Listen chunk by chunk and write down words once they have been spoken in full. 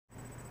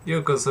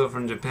Yokoso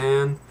from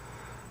Japan.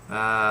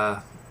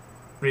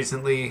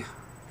 Recently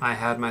I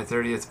had my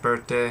 30th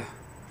birthday. I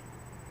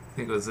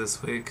think it was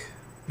this week.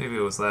 Maybe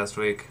it was last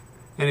week.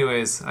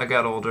 Anyways, I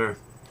got older.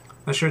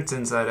 My shirt's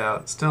inside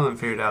out. Still haven't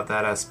figured out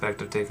that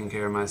aspect of taking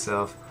care of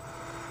myself.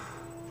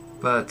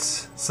 But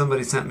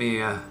somebody sent me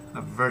a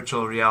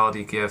virtual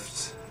reality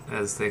gift,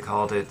 as they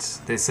called it.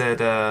 They said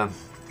that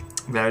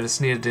I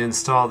just needed to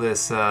install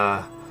this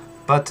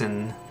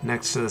button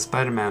next to the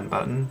Spider-Man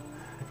button,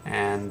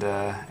 and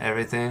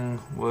everything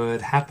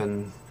would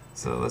happen.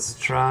 So let's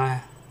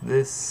try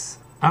this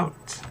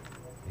out.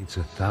 It's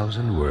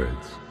 1,000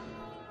 words.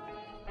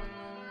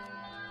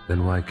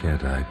 Then why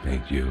can't I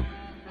paint you?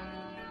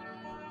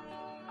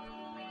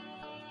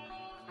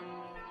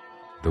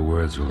 The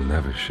words will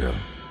never show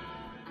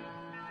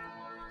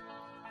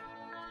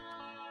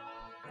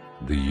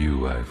the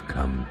you I've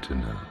come to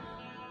know.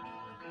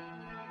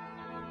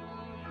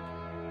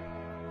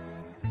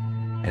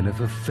 And if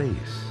a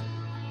face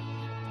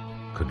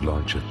could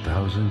launch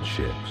 1,000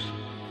 ships,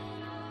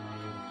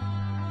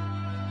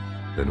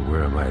 then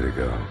where am I to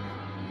go?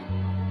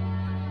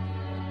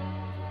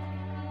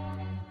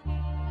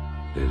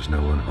 There's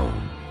no one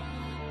home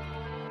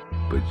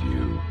but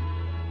you.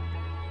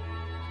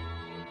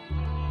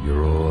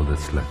 You're all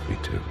that's left me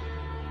to.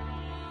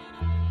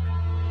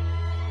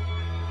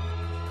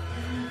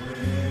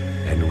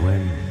 And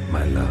when,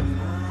 my love,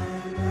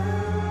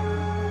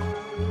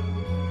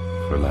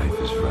 for life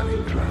is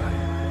running dry,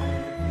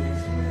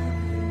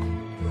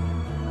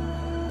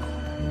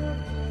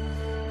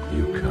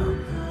 you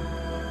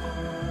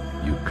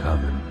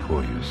come and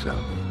pour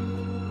yourself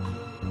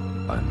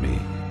on me.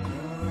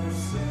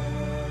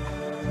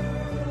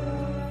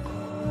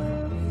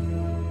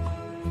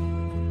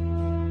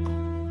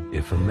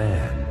 If a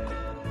man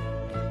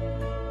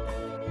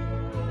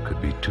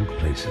could be two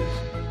places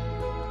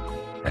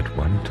at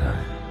one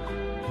time,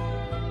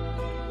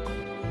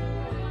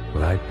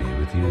 well, I'd be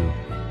with you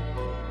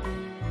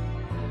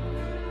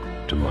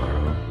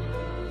tomorrow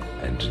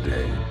and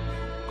today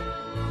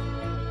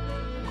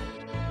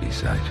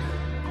beside you.